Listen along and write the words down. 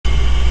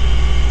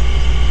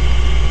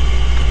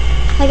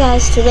Hi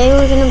guys, today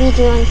we're going to be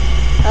doing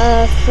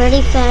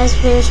Freddy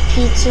Fazbear's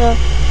Pizza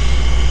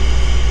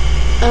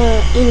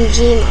in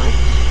Gmod.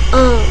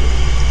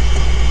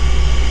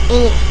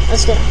 And yeah,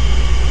 let's go.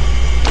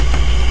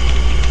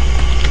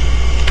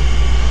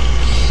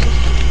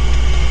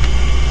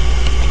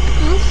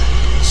 Well,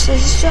 this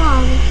is his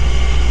job.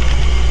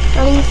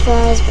 Freddy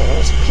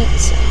Fazbear's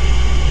Pizza.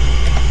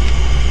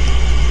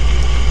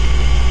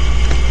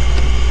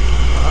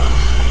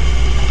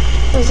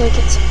 Feels like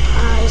its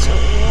eyes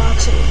are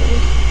watching me.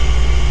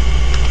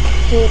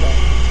 Hate it.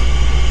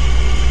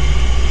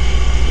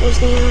 Where's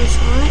the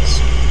animatronics?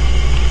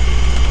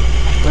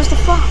 Where's the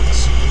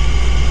fox?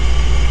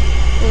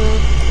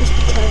 Must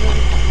be Kevin.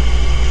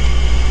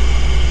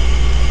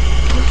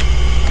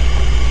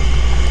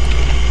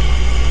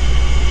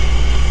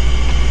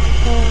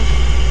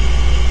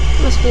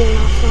 Must be a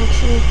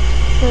malfunction.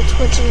 They're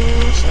twitching in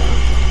there, so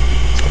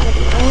it's gotta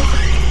be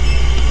right.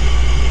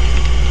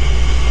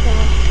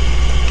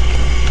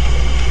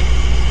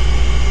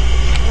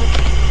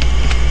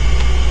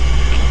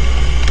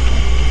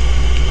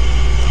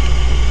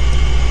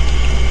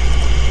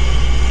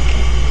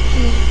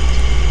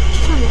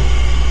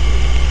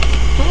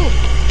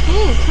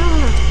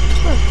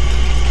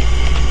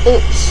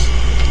 Oops.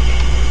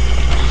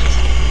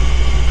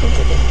 Hope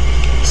they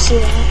didn't see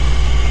that.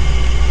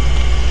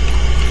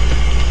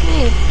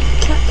 Hey,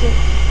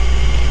 cupcake.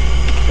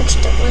 Looks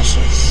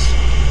delicious.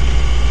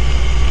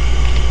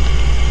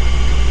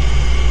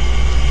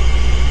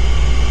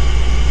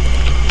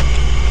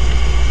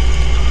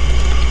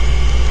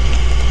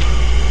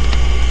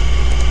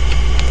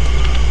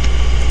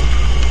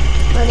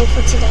 Ready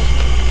for today.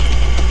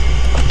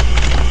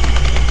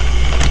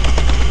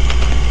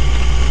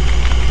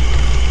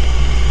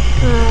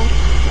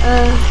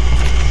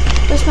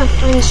 Where's my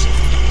friend's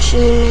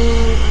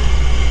G-Man?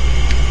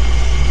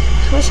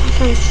 Where's my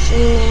friend's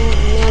G-Man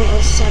and Mambo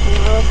was 7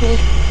 with me?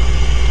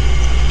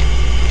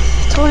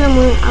 I told him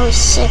when I was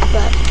sick,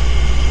 but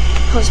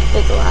that was a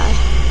big lie.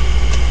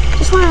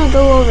 Just wanted to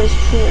go over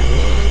here,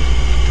 man.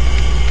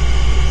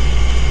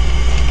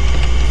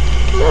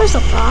 Oh, there's the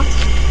fox.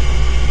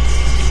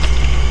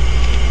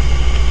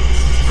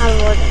 Out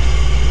of order.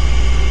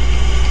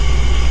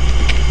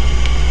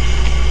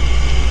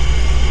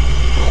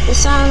 They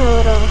sound a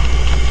little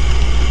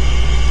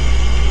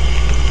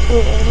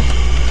weird.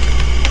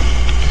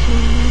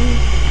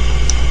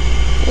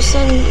 They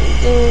said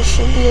there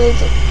should be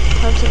like a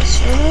parking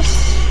service.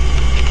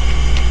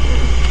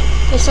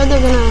 They said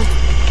they're gonna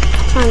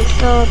try and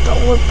fill out the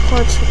old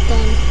ports with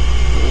them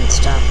and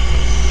stuff.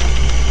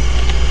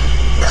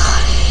 God,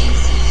 I hate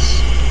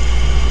this.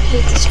 I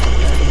hate this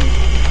already.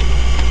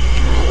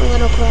 Alright, a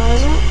little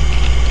closet.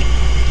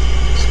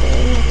 Looks good,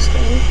 looks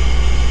good.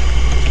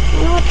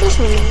 I know what this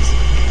one is.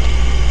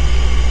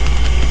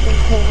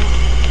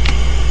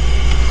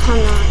 I'm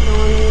not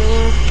going in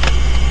there.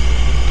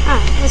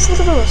 Alright, let's look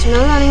at the rules. No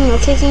running, no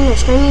kicking, no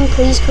screaming.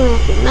 Please clean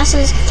up your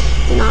messes.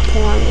 Do not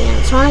pull on the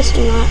animatronics.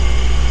 Do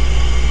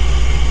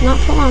not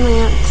pull on the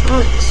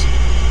animatronics.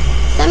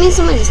 That means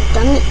somebody's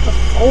done it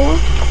before.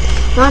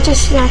 Not to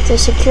distract the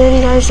security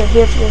guards. They're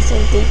here for your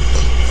safety.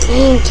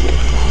 Thank you,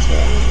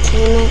 Fazbear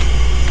Entertainment.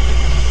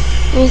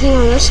 Anything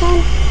on this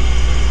side?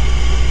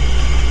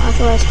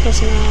 Authorized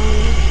personnel.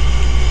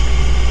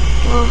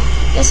 Well,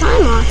 guess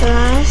I'm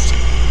authorized.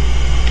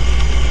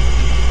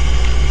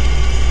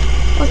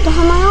 What the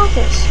hell am I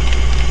office?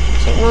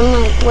 Is it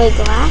one-way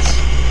glass?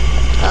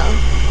 Uh-oh,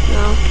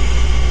 no. I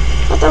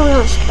thought they were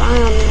gonna spy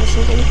on me or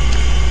something.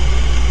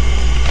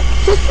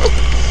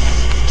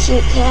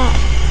 Cute cat.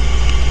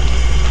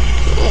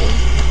 Hey,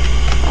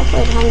 if I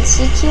played hide and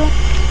seek here,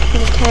 I'd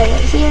just hide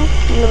right here,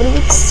 and nobody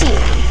would see me.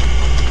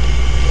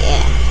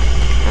 Yeah.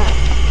 Alright.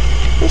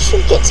 We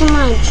should get to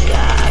my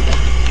job.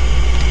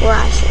 Or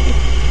I should.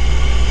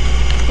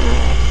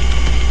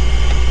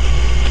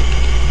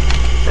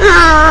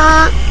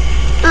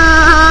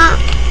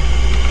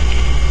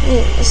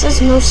 Hey, it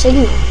says no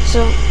signal,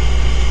 so...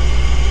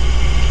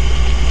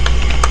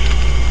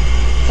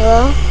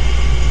 Hello?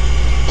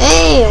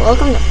 Hey,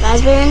 welcome to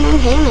Fazbear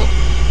Entertainment.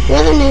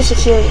 You're the new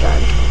security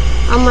guard.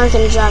 I'm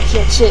working a job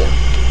here too.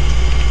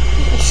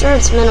 Sure,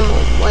 it's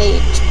minimum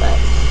wage, but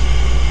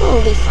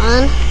it'll be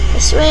fun. I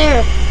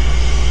swear.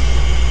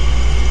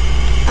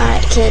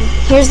 Alright, kid,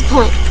 here's the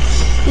point.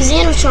 These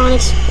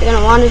animatronics are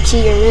gonna wander to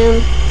your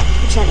room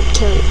and try to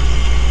kill you.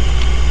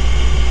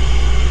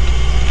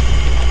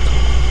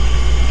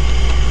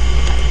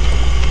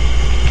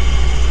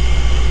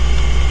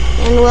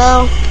 And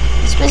well,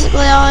 that's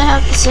basically all I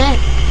have to say.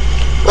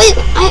 Wait,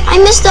 I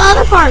missed the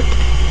other part.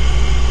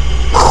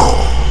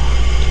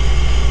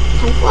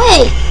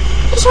 Wait,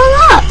 just hung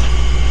up.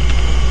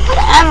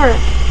 Whatever.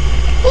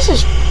 This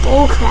is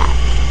bullcrap.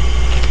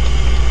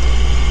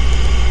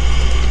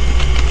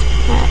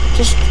 Alright,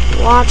 just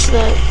watch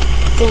the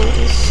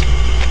things.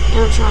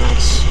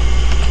 Animatronics.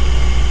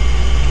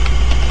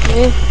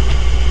 Okay.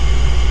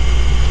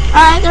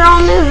 Alright, they're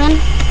all moving.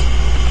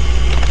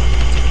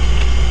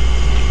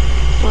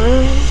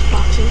 Where's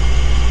Foxy?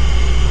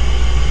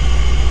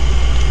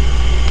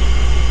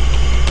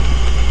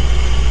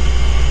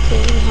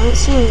 haven't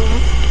seen him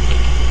yet.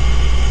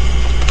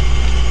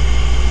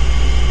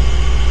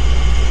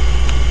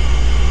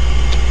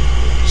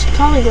 Should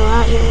probably go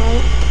out here,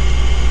 right?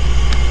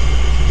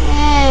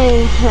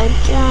 Hey,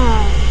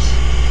 guys.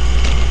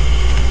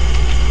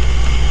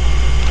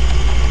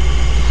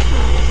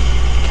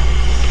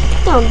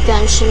 No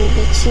gun shouldn't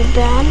be too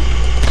bad.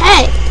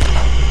 Hey!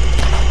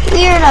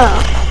 Weirdo!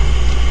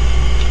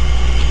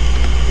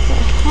 What the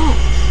heck?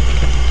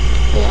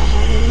 Yeah, I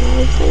have no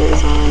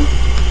players on.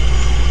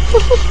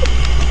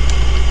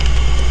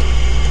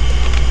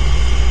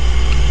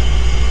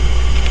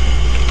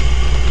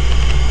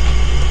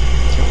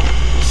 Okay,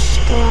 let's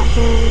just go out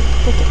here and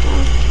pick it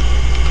down.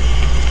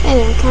 Hey,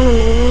 they're kind of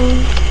moving.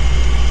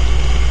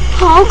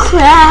 Oh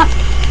crap!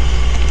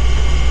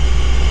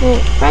 Hey,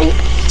 Freddy,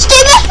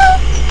 stay back!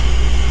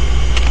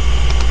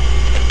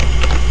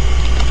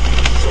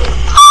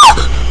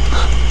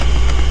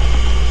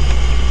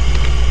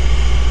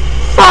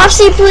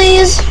 Foxy,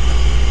 please.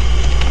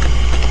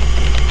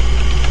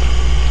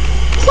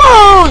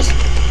 Close.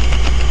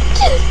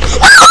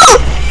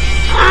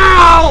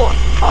 Ow!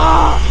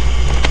 Oh.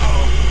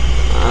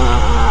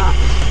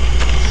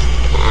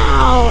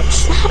 Ouch!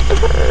 That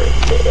hurt,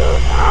 dude.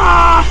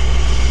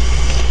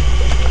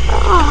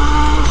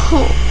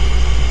 Oh.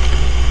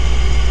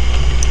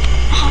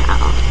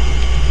 Ow.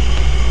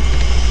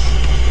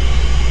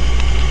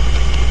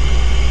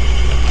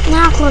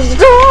 Now close the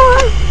door.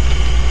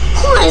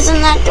 Why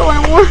isn't that door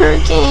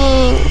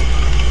working?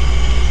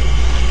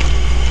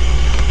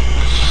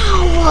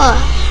 Ow!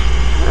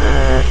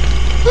 Hurt.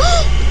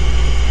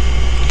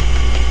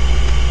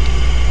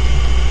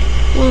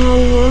 Down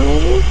here,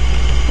 maybe?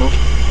 Oh.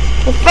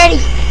 Hey, Freddy!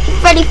 Hey,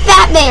 Freddy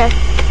Fat Bear!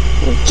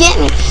 You get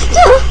me!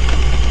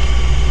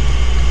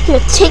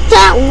 Here, take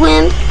that,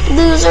 wimp!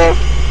 Loser!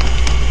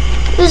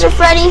 Loser,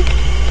 Freddy!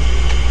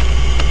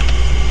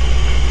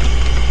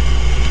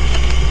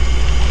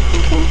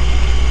 Okay.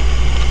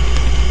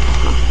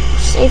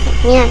 Safe in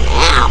here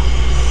now.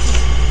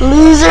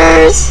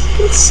 Losers!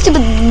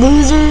 Stupid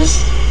losers.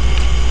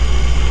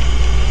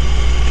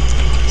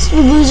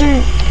 Stupid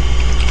loser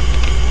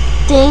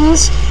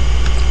things.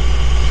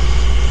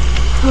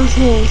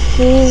 Okay,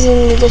 he's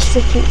in the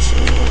distribution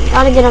room.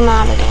 Gotta get him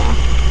out of there.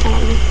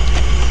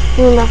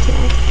 Moving back to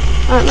there.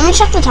 Alright, let me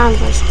check the time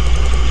first.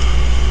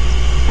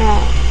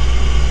 Alright.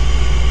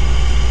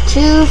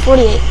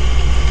 2:48.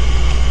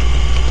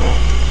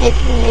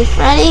 Hey,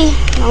 Freddy.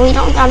 No, we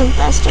don't got a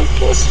best of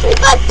history,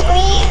 but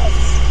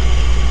please.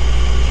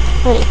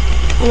 Freddy,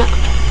 I know.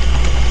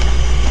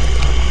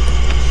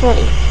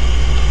 Freddy.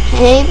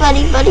 Hey,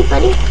 buddy.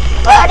 Buddy!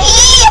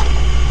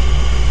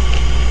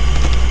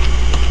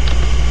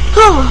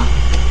 Oh.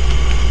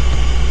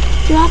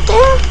 You out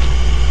there?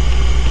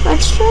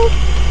 Register?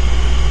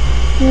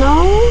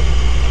 No?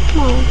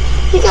 No.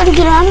 You gotta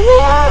get out of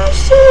there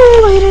sooner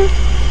or later.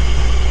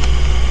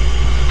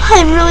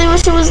 I really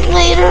wish it was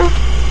later.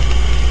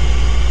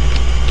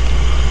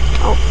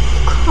 Oh,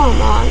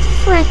 come on.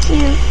 Frick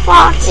you,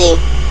 Foxy.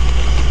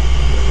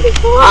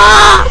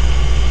 Ah!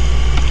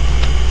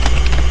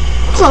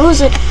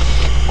 Close it.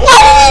 Why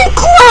did it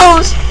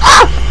close?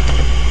 Ah!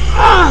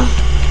 Ah!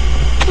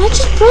 Did I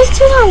just break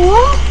through that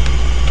wall?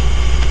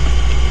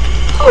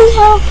 Holy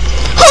hell.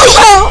 Holy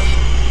hell!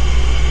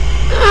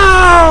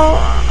 Ow!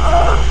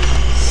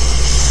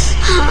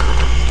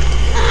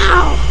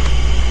 Ow!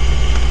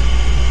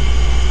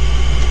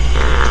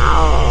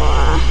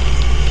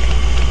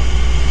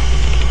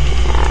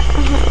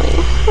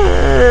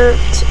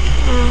 Hurt.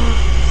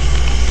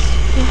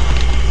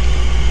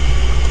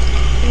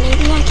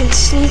 Maybe I can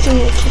sneak in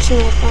the kitchen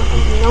without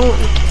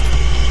knowing.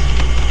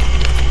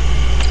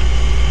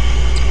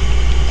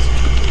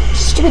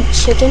 Stupid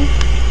chicken.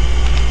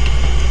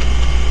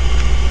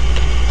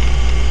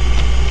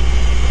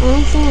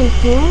 Anything in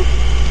here?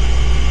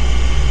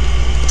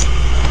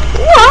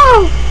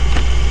 Whoa!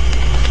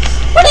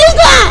 What is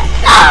that?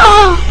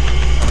 Oh!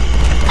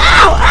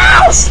 Ow!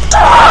 Ow!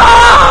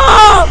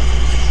 Stop!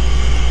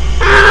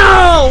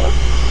 Ow!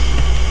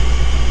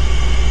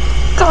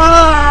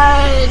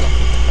 God!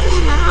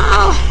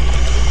 Ow!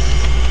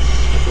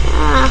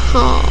 Ow!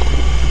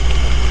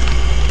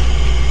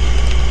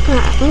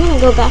 Alright, I'm gonna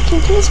go back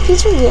into this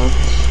pizzeria,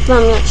 but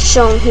I'm gonna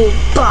show him who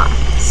bought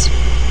this.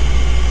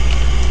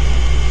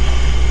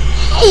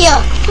 Hey,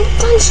 my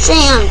gun's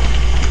jammed!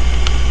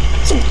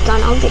 It's a gun,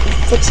 I'll get it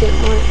fixed in the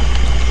morning.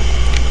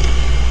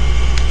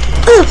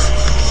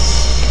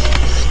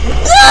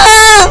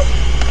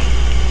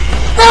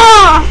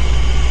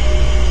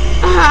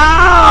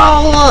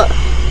 Ow!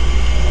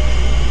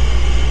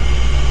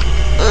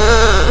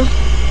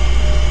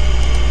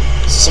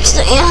 6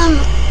 a.m.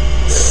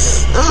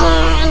 I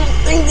don't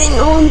think they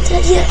know I'm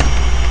dead yet.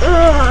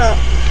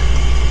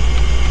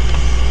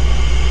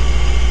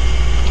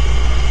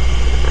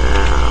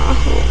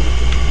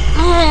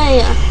 Hey,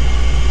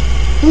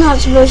 I'm not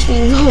supposed to be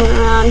going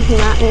around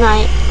here at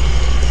night.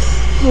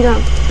 I'm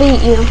gonna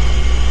beat you.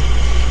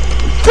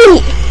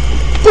 Beat!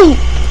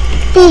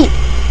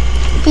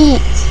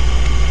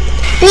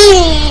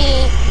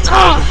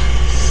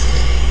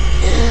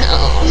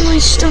 Oh, my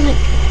stomach.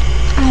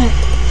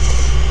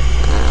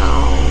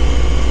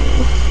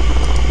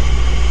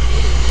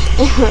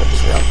 It hurts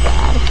real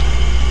bad.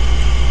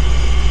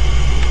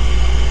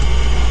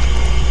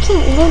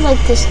 Can't live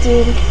like this,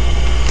 dude.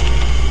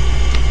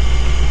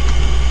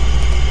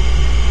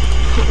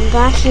 I'm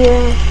back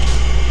here.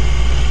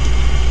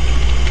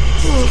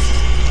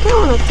 I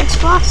don't want to fix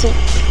Foxy.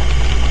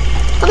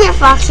 Come here,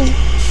 Foxy.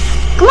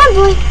 Come on,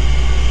 boy.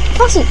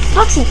 Foxy,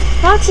 Foxy,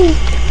 Foxy.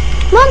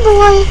 Come on,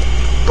 boy.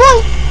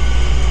 Boy.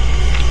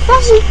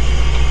 Foxy.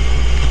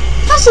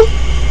 Foxy.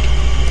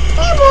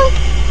 Come here, boy.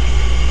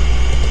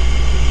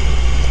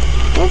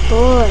 Good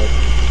boy.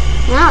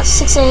 Now it's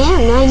 6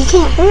 a.m. Now you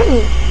can't hurt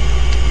me,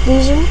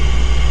 loser.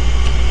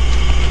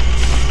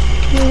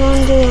 I'm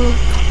going to,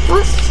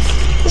 what?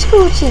 Let's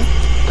go to,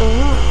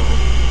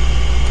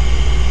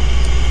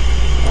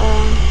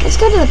 let's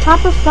go to the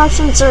proper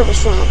production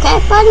service room, okay,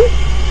 buddy?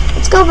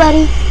 Let's go,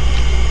 buddy.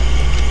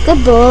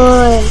 Good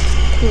boy.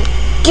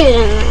 Get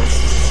in there.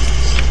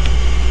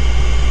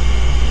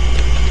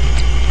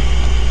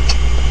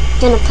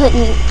 Gonna put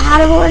you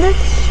out of order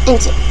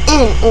into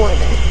in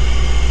order.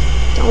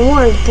 Don't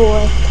worry,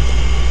 boy.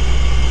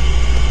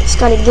 Just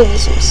gotta give you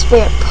some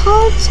spare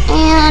parts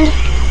and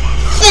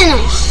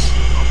finish.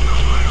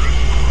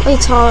 Way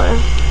taller.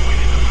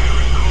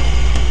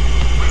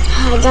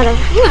 I'm gonna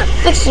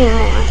fix you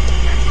more.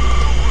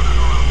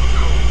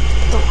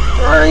 Don't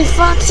worry,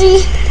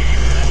 Foxy.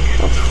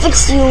 I'll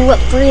fix you up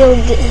real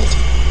good.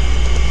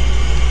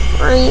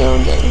 Real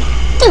good.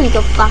 There you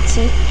go,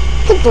 Foxy.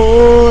 Good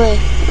boy.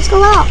 Let's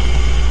go out.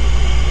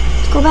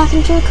 Let's go back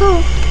into the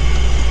cove.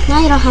 Now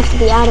you don't have to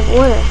be out of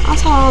order. I'll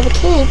tell all the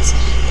kids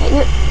that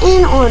you're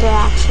in order,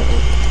 actually.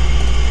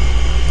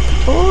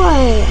 Good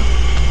boy.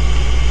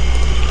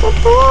 Good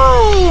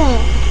boy.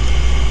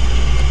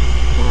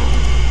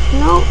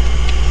 Nope.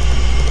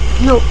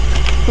 Nope.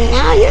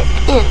 Now you're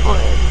in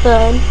order,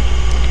 bud.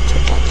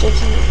 That gives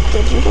you a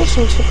good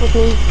relationship with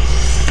me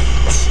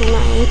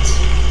tonight.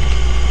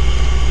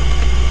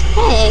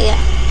 Hey,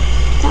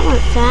 that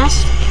went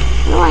fast.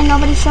 I wonder why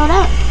nobody showed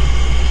up.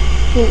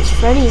 I mean, it's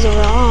Freddys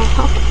overall.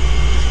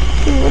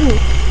 Who wouldn't?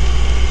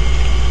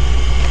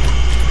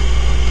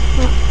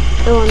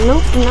 Oh,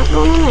 nope, I'm not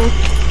going in there.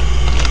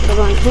 We're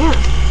going here.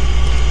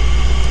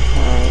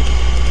 Alright.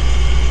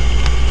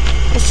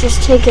 Let's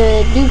just take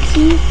a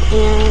dookie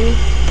and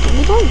we'll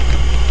be done.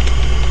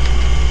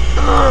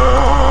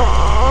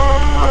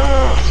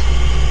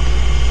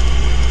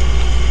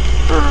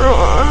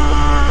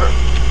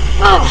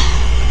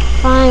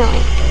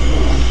 Finally.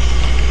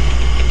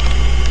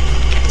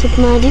 Take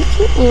my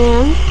dookie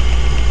and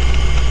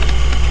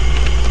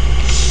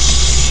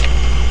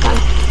done.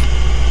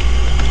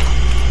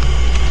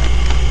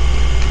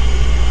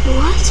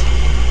 What?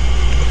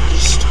 Already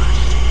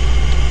started.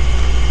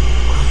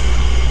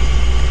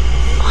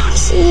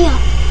 Foxy.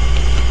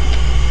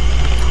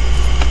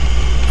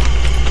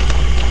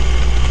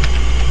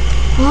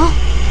 Huh?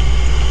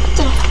 What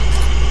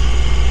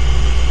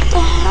the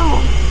hell?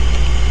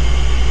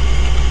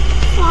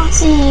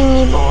 Foxy,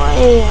 me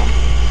boy.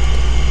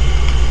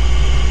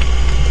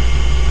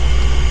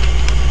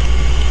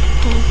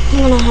 I'm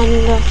gonna head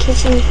into the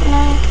kitchen for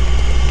now.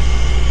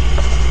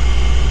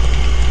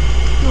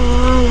 Come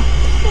on,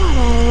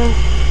 whatever.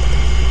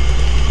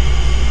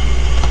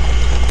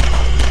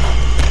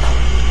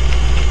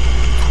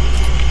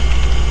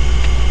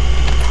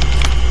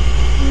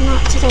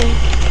 Not today.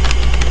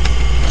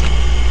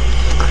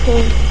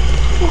 Okay.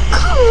 Well,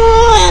 come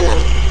on.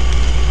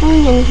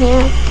 I'm in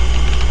here.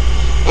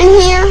 In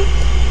here.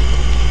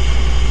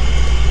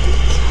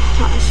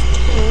 Gosh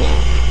dang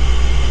it.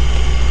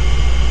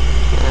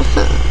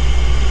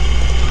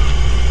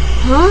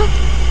 Huh?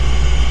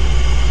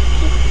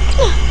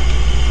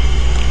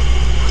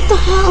 What the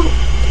hell?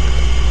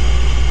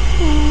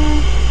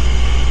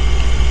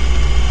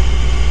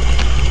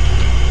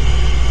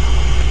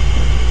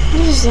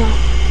 What is that?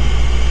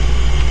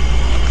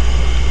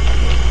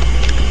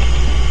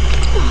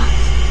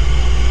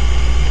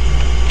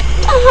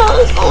 What the hell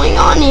is going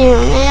on here,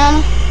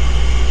 man?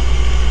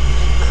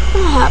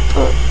 Crap.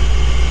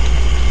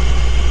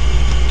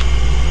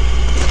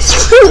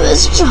 Screw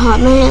this job,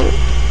 man.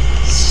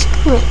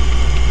 Screw it.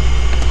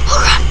 Oh,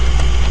 crap.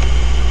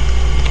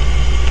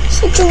 It's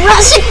like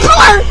Jurassic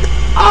Park.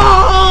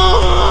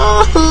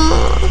 Oh.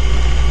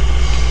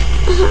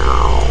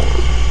 Ow.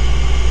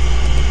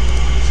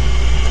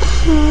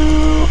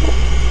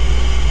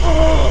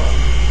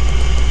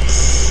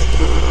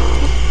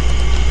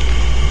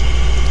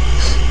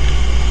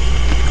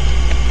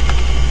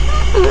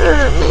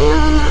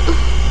 Man.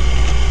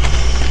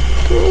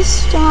 Can I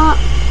stop?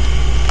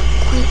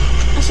 Wait,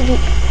 I should be...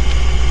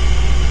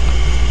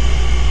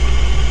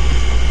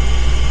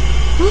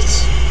 What?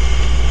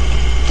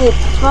 Hey,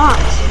 Fox.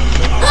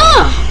 Ow!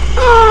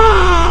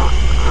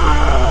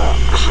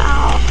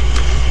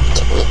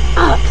 Get me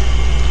up.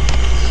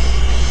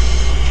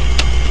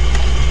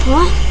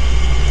 What?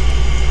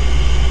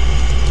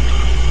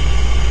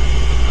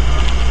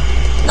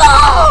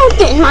 Oh!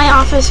 Get in my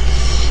office.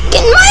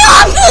 Get in my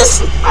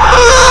office!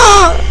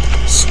 Oh,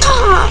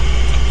 stop!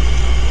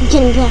 I'm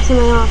getting back in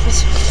my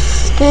office.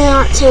 They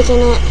aren't taking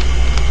it.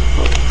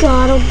 Oh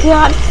god, oh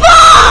god.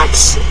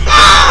 Fox!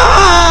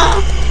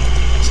 Ah!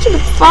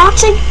 Stupid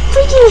Fox, I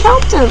freaking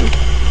helped him.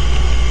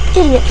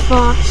 Idiot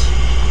Fox.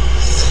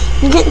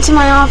 You get into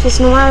my office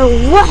no matter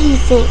what he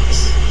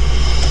thinks.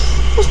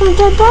 Where's my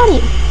dead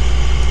body?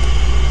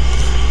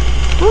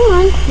 Hold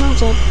on, not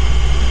dead.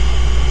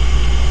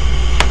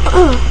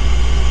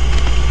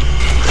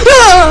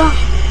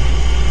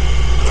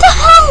 What the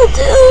hell,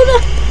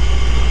 dude?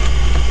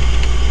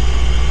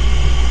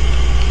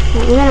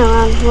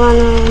 I'm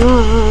gonna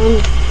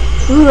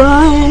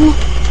run.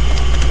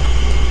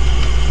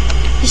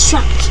 He's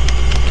trapped.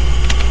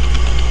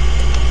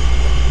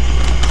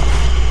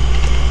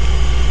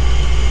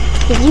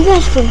 Did you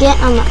guys forget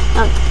I'm a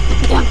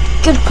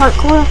good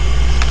parkour?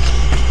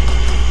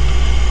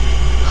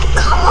 Oh,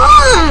 come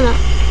on!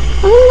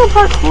 I'm in the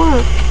parkour.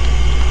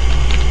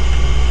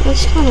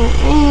 Looks kind of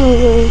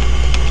angry.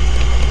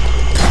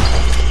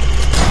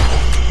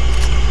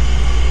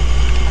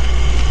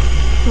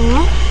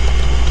 What?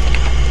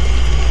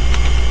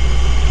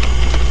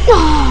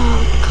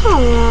 Oh,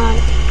 come on.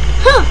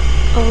 Huh.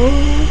 Oh,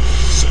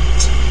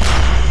 shit.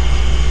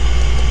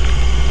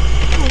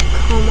 Oh,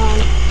 come on.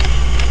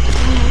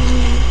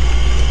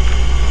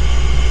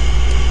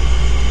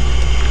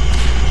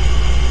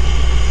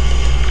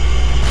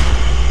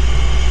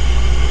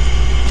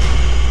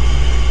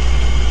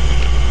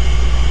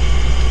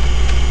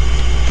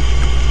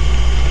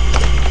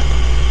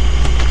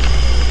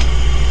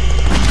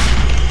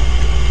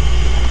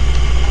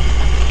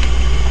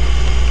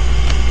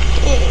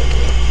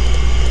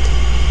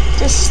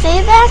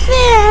 Stay back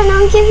there and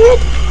I'll give you a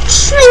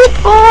treat,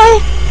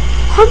 boy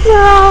or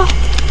girl.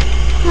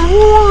 Whatever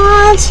you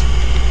want.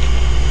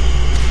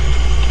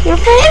 Your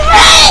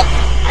favorite!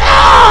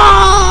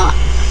 Oh,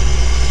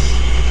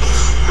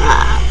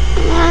 crap,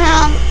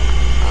 man.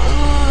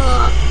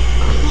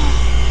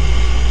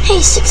 Hey,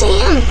 6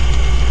 a.m.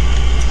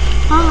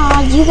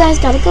 You guys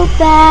gotta go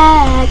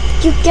back.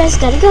 You guys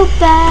gotta go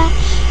back.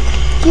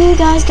 You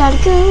guys gotta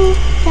go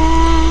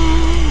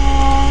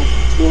back.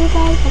 You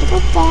guys gotta go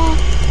back.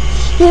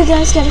 You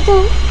guys gotta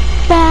go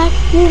back.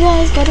 You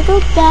guys gotta go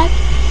back.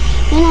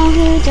 You know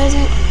who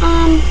doesn't?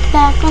 I'm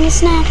back on the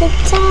snack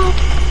attack.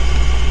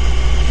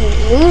 Hey,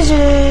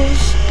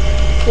 losers.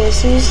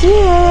 Guess who's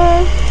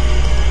here?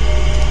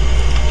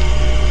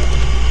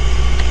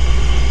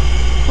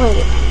 Wait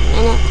a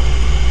minute.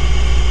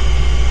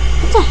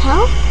 What the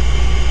hell?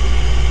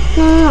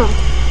 No.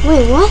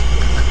 Wait, what?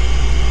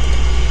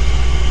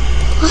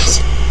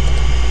 What?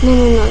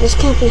 No. This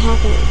can't be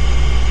happening.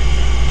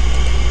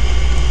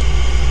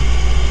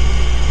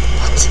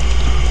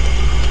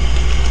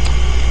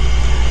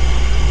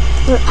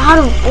 They're out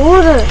of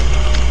order.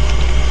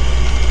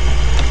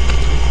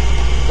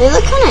 They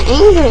look kind of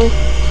angry.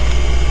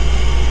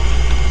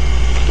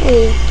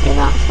 Hey, what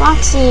about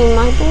Foxy,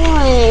 my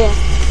boy?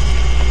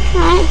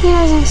 Alright, he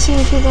doesn't seem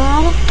too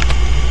bad.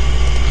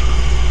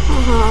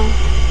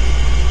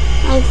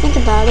 I think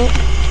about it.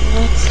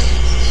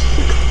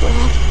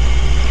 Crap.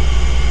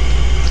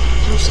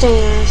 I'm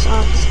staying in this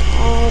office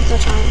all the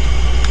time.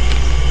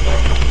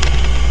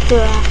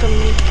 They're after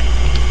me.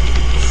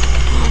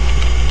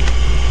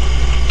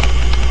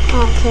 I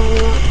don't care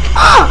anymore.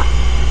 Ah!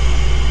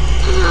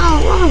 Oh,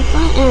 wrong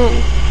button.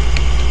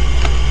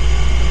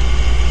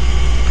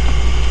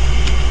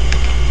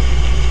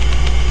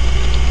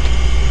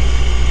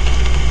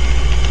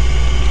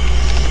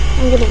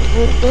 I'm gonna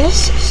move this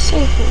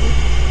safely.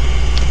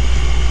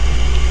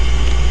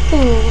 I'm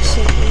gonna move this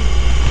safely.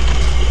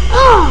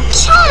 Oh,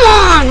 come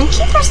on! I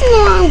keep pressing the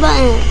wrong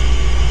button.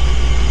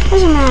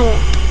 Doesn't matter.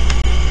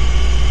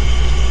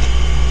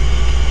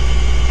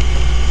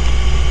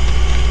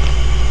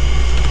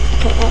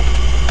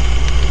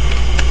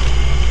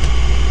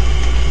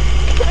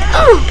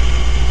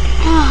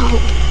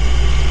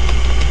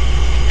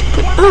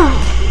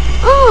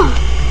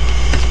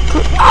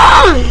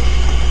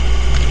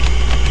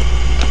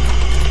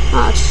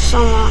 Oh, it's so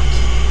locked.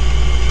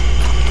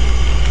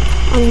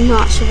 I'm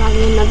not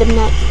surviving another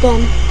night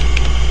then.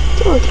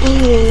 You look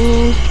angry,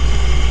 man.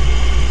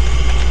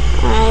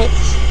 Alright.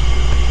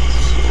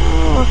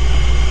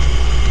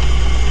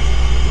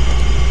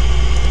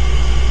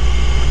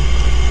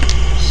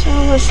 So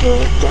where should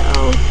we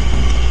go?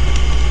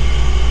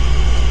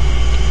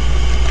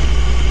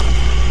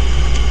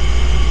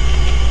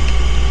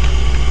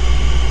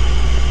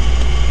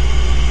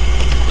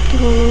 I'm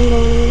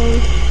going.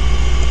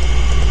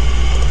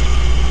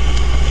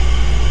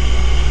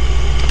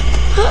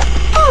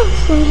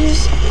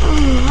 Please. I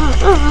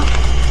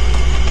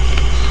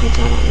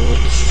gotta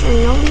make sure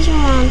nobody's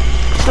around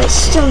so I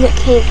still get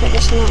paid for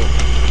this night.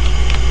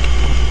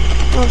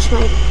 Or else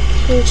my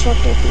paycheck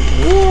will be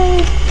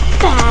really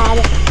bad.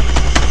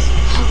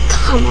 Oh,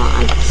 come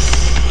on.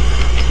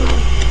 Come on.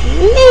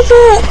 Make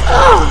it!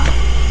 Oh!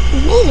 I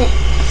made it.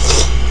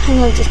 I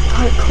love just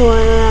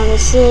parkouring around the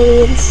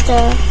city and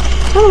stuff.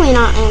 Totally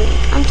not Andy.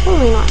 I'm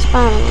totally not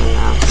Spider-Man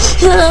though.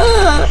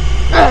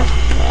 Crap!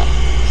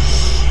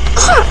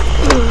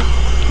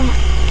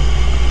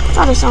 I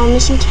thought I saw a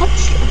missing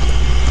texture.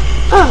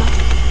 Oh.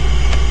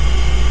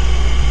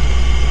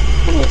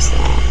 What is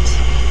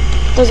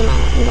that? Doesn't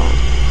matter. I'm going.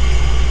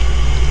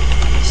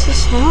 Is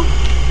this hell?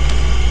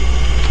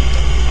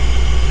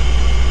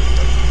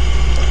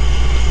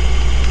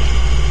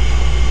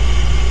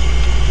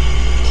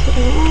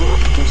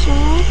 Okay, I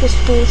like this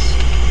place.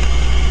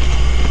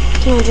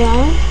 Can I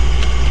drive?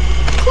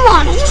 Come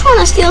on, I just want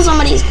to steal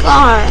somebody's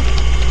car.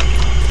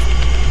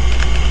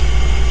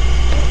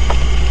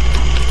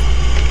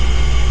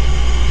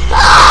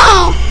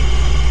 Oh!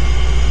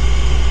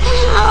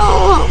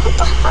 Ow! What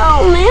the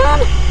hell, man?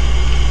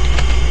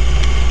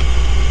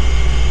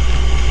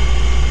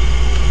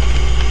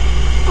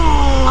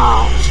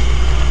 Oh,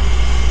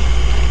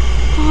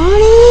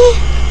 Bonnie?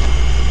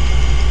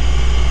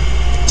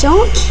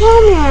 Don't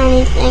kill me or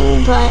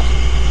anything, but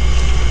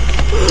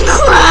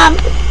crap.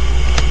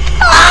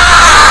 Ah!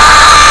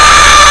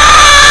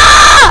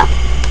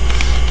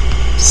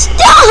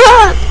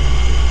 Stop!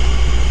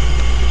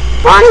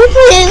 Bonnie,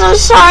 please, I'm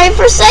sorry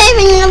for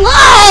saving your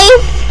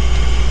life.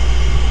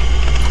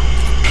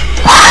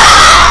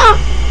 Ah!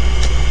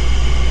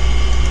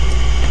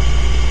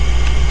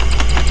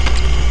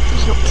 I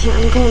don't care,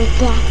 I'm going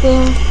back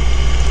there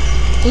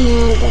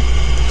and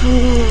I'm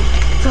gonna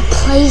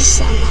replace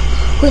them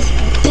with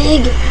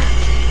bigger,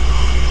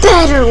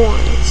 better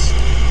ones.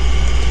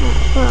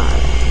 Where are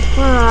they?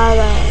 Where are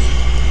they?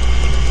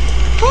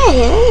 Hey,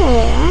 there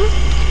they are.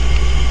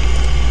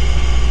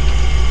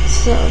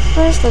 So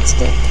first, let's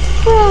get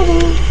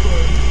Freddy.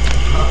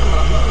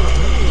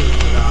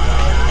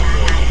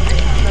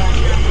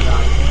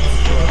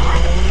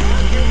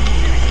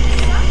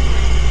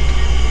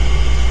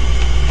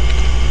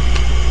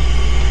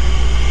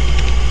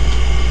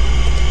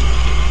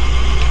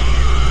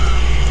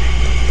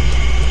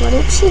 What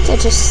did Chica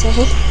just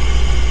say?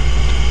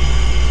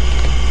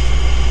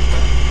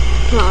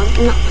 No,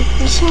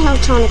 these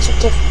animatronics are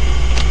different.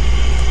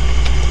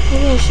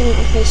 Maybe I shouldn't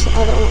replace the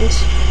other ones.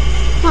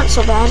 Not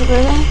so bad,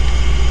 were they?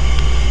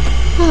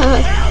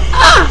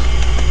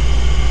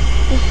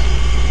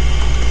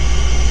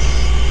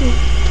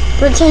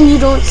 Pretend you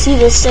don't see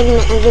this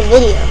segment of the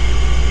video.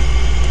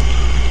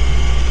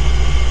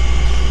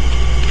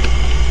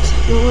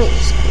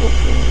 Noise coming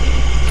from there.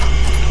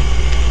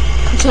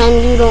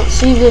 Pretend you don't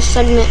see this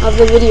segment of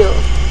the video.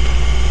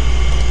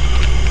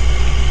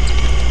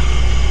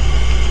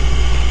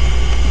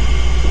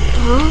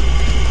 Huh?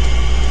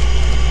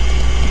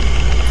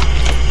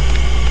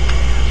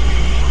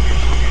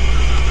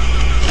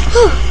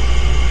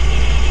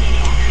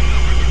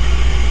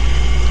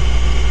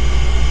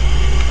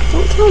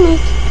 Don't kill me.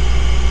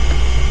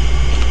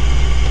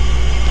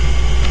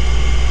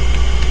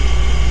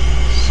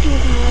 So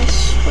guys,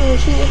 we're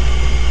here.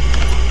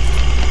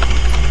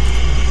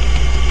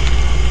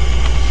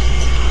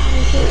 God, I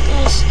hate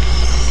this.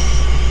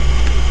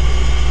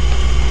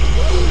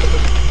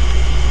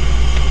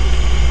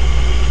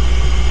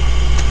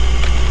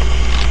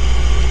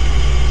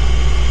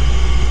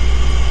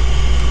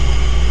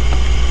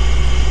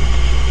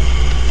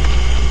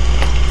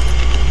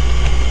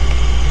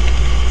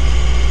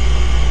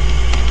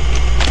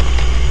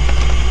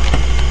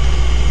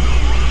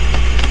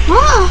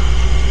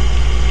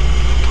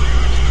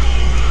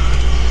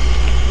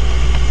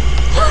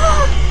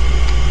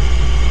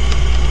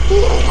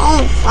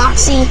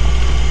 Foxy.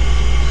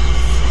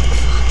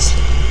 Foxy.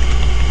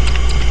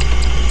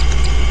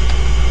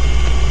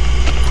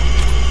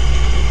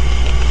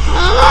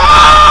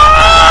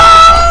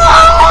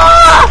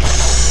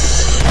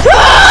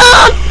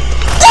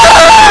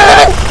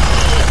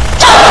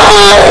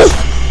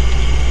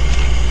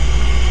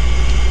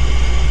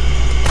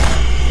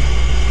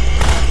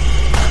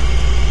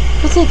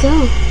 Where'd they go?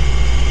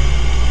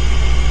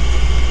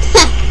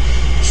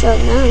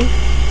 Showed them.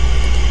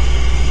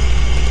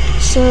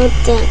 Showed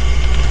them.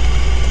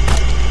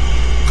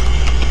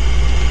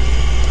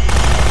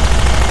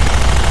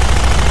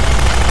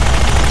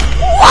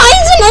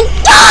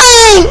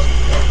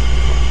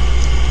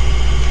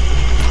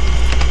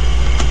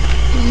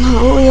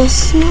 No,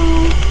 yes, no.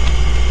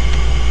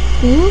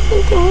 You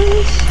open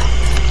doors?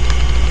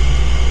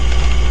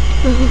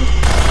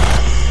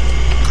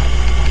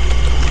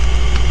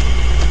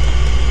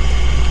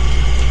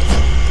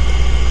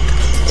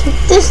 Take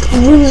this,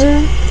 loser.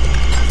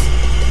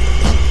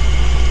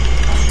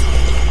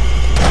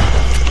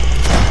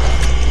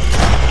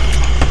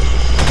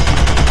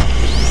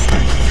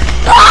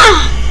 Ah!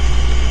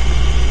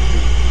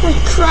 Oh,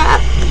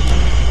 crap.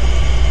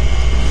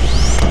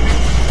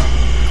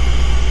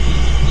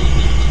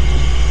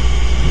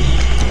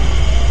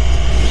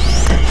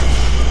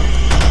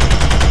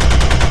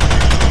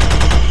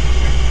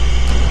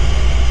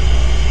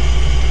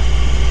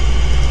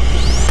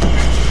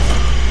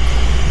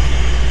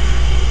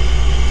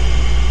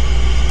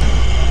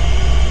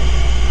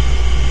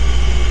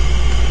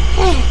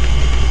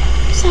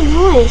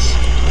 Noise.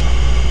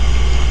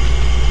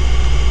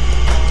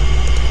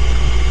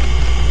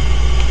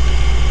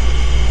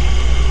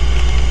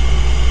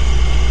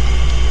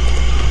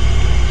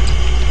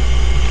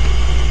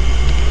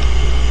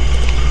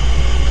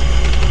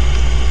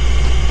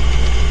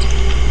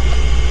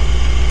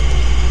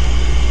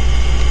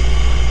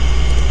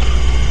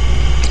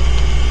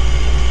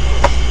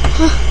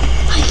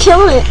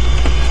 killing it.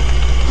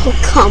 Oh,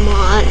 come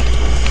on.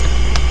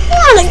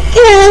 Not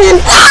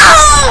again.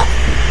 Ah!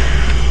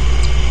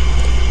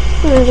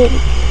 I'm gonna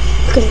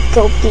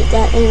go beat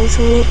that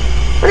animatronic.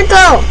 Where'd it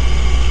go?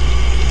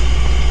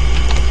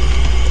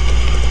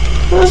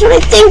 Those what I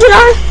think it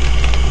are?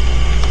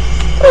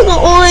 Those are the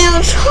old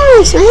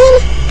animatronics, man.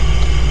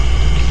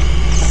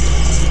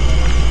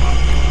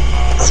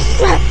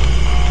 Crap.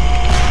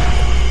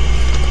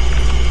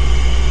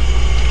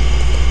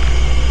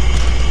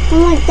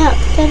 I'm like that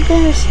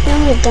Fedbear's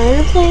Family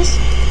Diner place.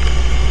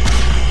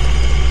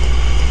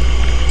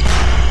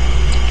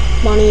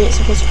 Bonnie ain't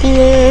supposed to be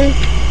there.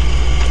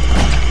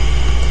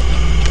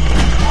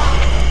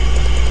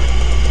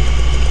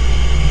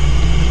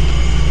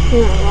 I'm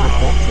gonna lock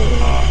that thing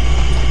up.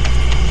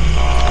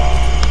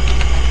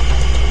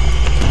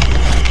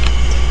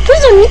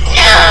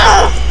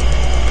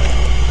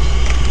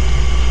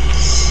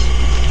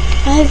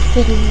 I've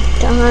been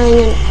dying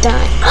and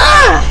dying.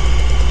 Ah!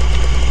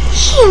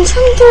 Hey, I'm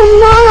trying to do a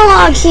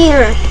monologue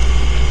here.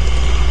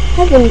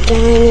 I've been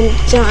dying and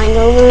dying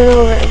over and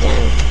over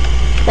again.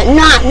 But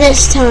not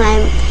this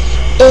time,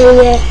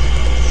 idiot.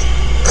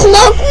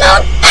 Cloak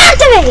mode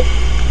activate!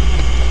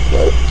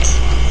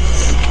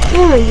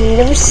 Oh, you've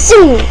never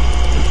seen me.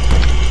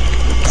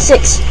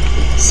 6,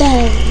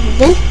 7,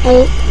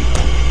 8,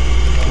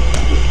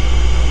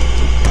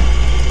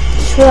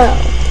 12,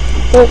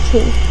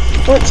 13,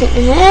 14.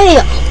 Hey!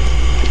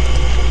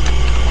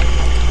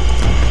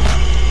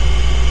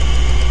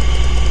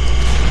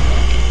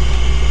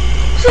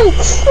 I'm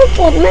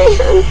crippled,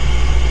 man.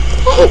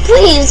 Hey,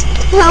 please,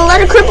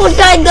 let a crippled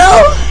guy go.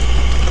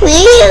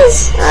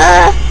 Please.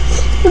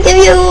 I'll give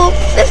you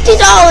 $50,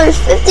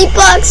 $50.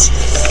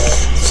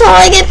 That's all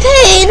I get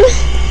paid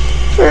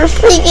for a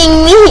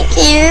freaking week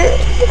here.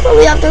 You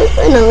probably have to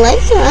spend a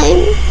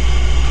lifetime.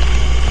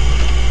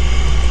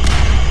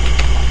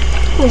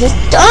 I'll just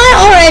die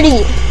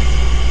already.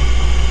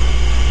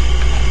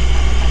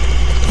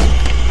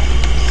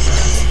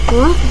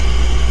 What?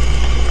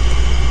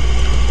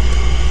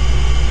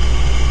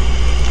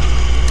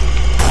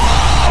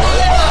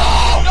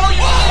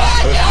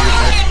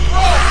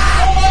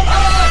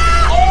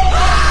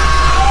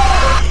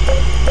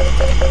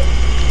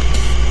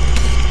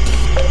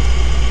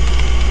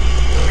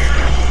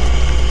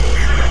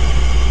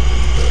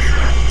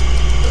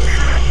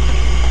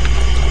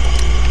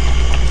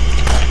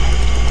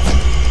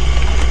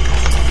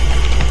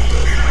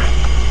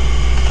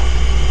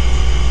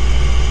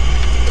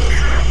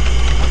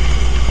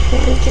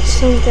 Get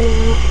something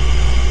out.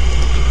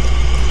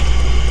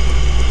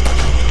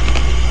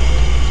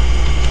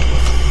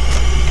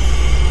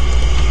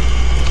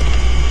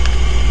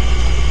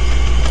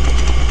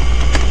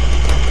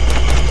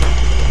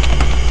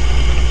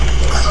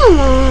 Come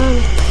on.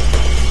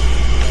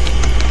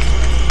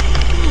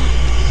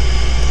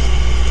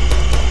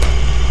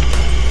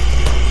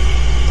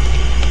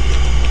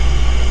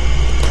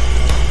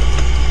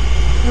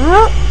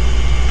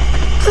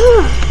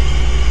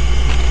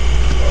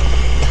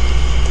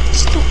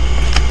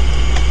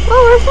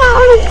 Oh, I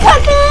found a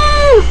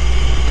weapon!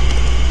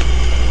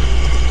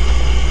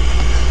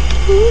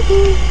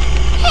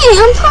 Hey,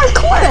 I'm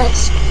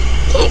parkourist.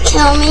 Can't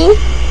kill me.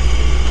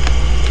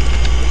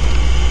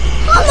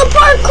 I'm the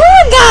parkour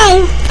guy.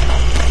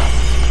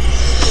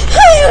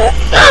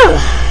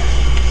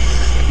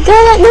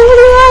 Guy that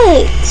nobody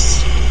likes.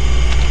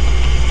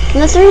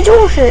 And the 3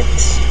 door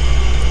hurts.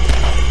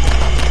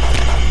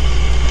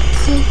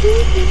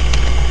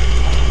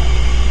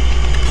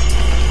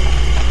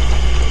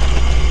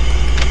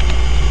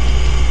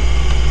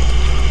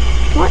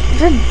 What?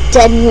 You're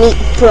dead meat,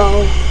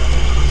 bro.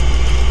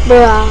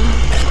 Bruh.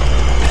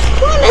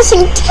 Why am I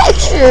missing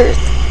textures?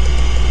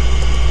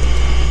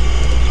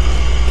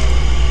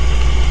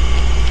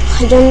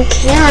 I don't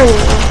care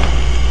anymore.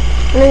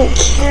 I don't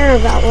care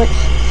about what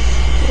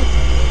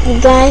the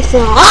guy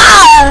found.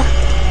 Ah!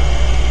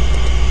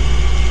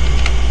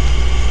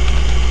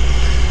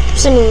 I'm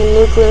sending a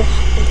nuclear.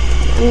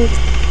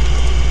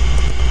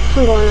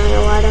 I'm going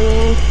underwater,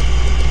 man.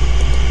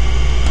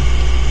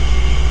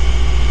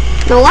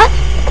 You know what?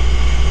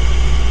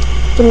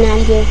 Getting out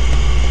of here.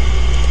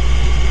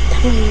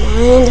 Never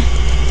mind.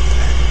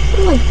 What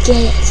do I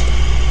get?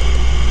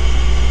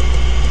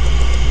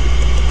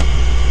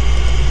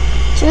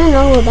 Do you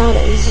know about a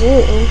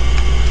zoo?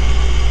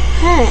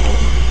 Hey.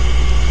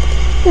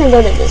 I'm gonna go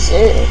to the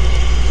zoo.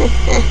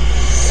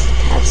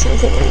 Have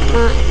something in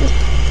mind.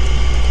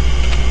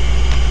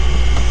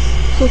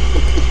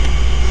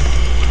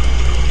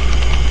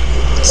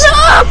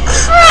 Oh,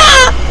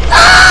 crap!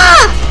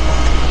 Ah!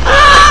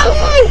 Oh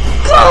my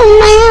god,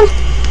 man!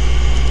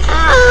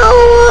 Ow!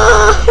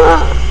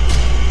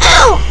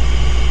 Ow!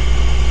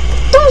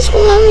 Don't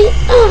swallow me!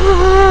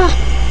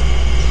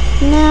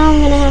 Now I'm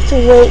gonna have to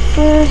wait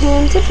for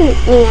him to poop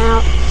me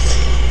out.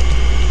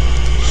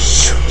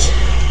 Shoot!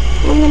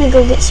 I'm gonna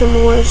go get some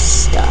more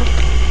stuff.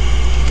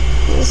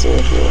 Let's see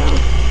if you will.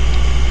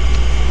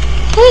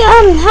 Hey,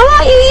 how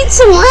about you eat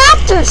some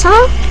raptors,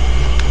 huh?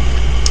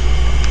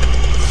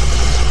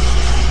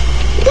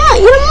 Yeah,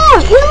 eat them all!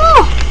 Eat them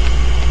all!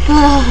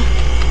 Ah!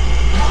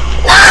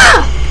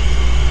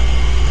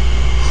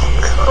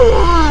 Come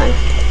on.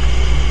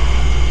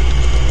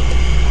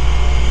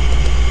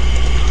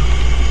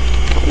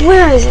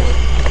 Where is it?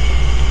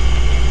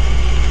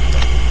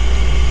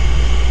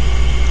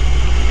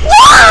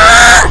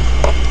 Ah!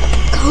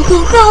 Go, go,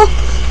 go.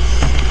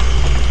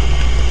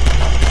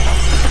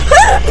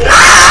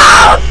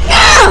 No!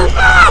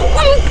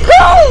 Let me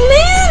go,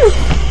 man!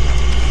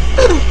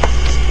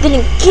 I'm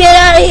gonna get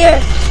out of here,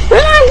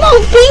 and I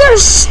won't be your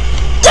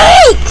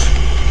steak!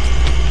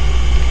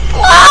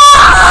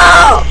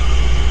 Whoa!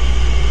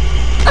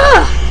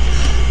 Oh,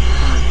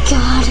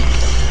 God.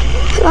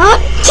 God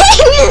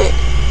dang it!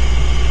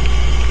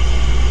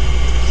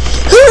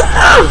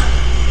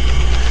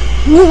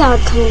 I knew that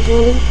would come in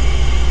handy.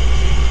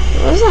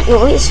 What was that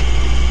noise?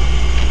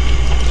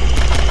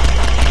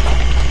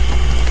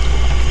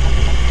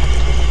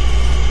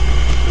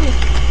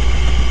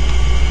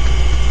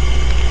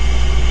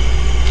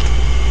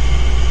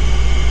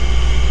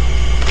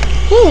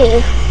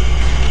 Hey,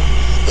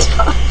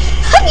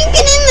 how'd you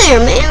get in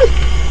there, man?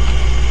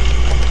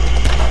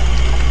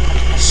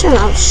 Shut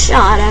up,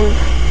 shot him.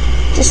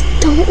 Just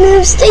don't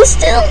move, stay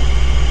still.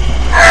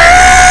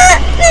 Ah!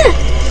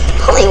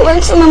 Only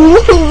works in the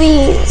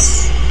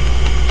movies.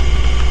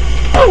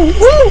 Oh,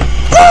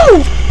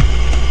 no!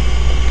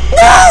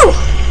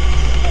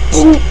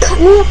 Didn't cut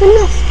me up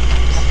enough.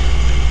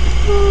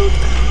 Oh,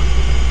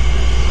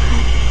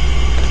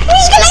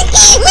 he's gonna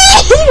eat me!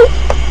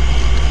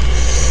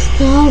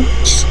 Oh,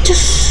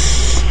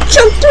 just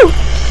jump through.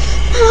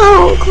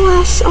 Ow,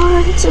 glass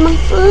shards in my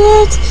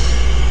foot.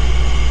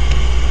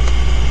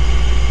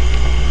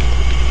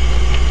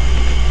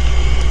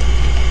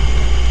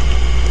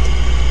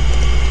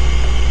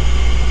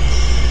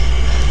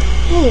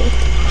 Hey.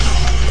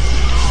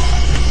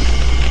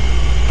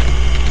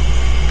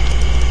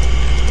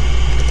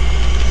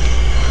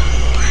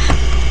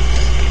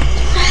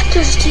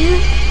 Raptors,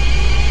 dude.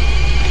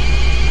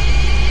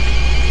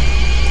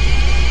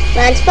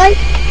 Lag spike?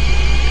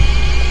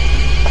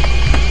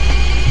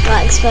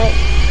 Spike.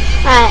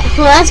 Alright,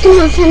 well that's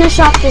gonna finish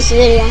off this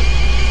video.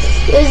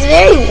 It was a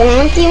very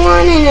lengthy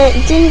one and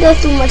it didn't go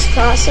through much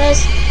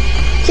process.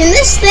 Can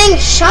this thing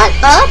shut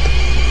up?